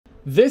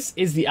This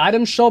is the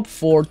item shop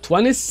for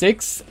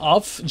 26th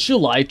of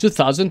July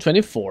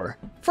 2024.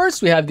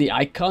 First we have the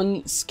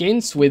icon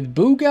skins with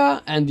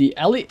Booga and the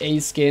LEA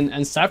skin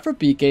and Cypher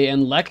PK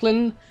and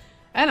Lachlan,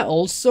 and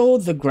also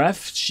the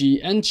Graph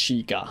G and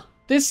Chica.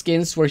 These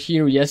skins were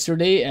here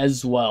yesterday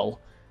as well.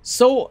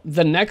 So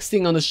the next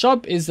thing on the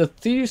shop is the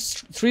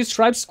three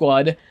stripe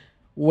squad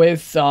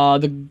with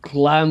the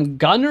Glam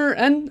Gunner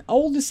and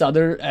all these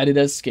other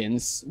Adidas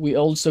skins. We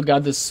also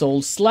got the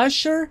Soul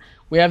Slasher.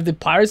 We have the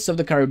Pirates of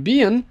the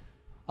Caribbean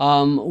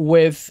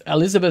with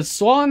Elizabeth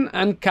Swan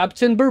and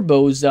Captain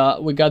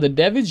Barbosa. We got the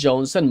Davy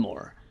Jones and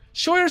more.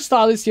 Show Your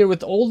Style is here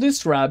with all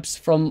these wraps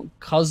from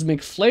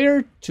Cosmic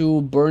Flare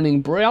to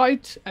Burning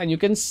Bright, and you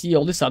can see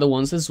all these other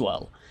ones as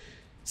well.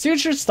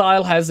 Signature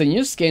Style has a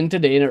new skin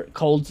today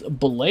called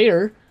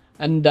Belair,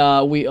 and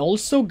we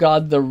also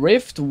got the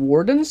Rift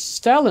Warden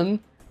Stalin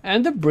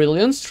and the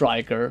Brilliant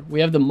Striker. We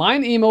have the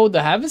Mine emote,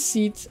 the Have a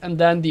Seat, and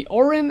then the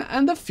Orin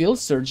and the Field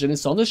Surgeon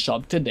is on the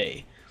shop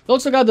today. We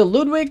also got the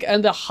Ludwig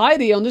and the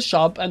Heidi on the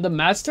shop, and the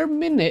Master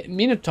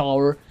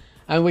Minotaur,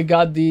 and we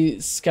got the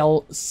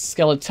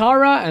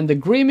Skeletara and the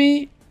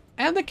Grimmy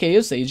and the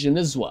Chaos Agent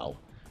as well.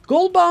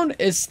 Goldbound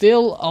is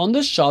still on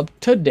the shop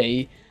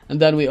today,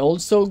 and then we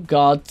also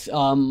got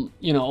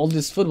you know, all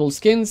these football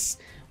skins.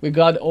 We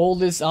got all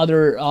these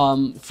other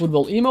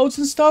football emotes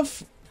and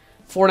stuff.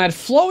 Fortnite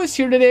Flow is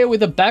here today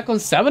with a back on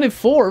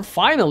 74,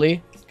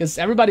 finally, because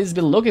everybody's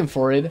been looking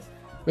for it.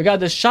 We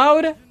got the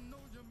Shout,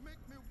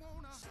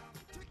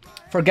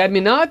 Forget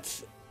Me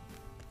Not,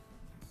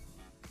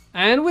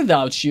 and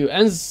Without You,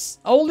 and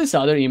all these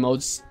other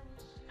emotes.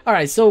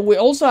 Alright, so we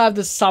also have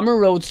the Summer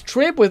Road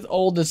Trip with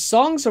all the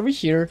songs over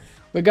here.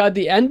 We got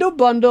the Endo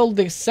Bundle,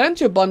 the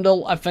Sentio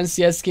Bundle,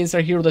 FNCS skins are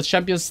here with the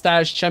Champion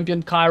Stash,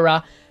 Champion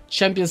Kyra,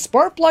 Champion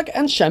Sparkplug,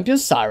 and Champion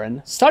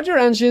Siren. Start Your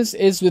Engines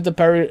is with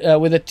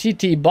the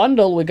TT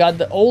bundle. We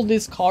got all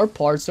these car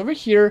parts over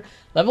here.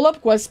 Level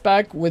Up Quest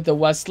Pack with the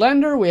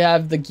Westlander. We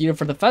have the gear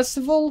for the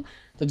festival,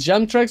 the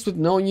gem tracks with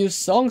no new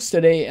songs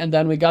today, and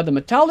then we got the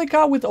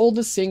Metallica with all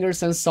the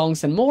singers and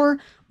songs and more.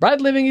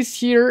 Bright Living is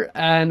here,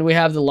 and we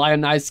have the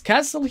Lionized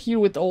Castle here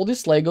with all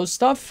this Lego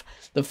stuff,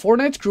 the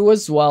Fortnite crew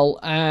as well,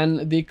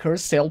 and the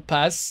Curse Sale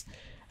Pass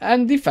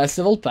and the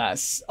Festival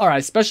Pass.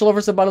 Alright, special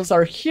offers and bundles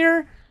are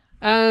here.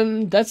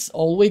 And that's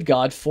all we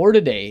got for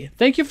today.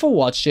 Thank you for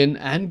watching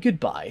and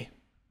goodbye.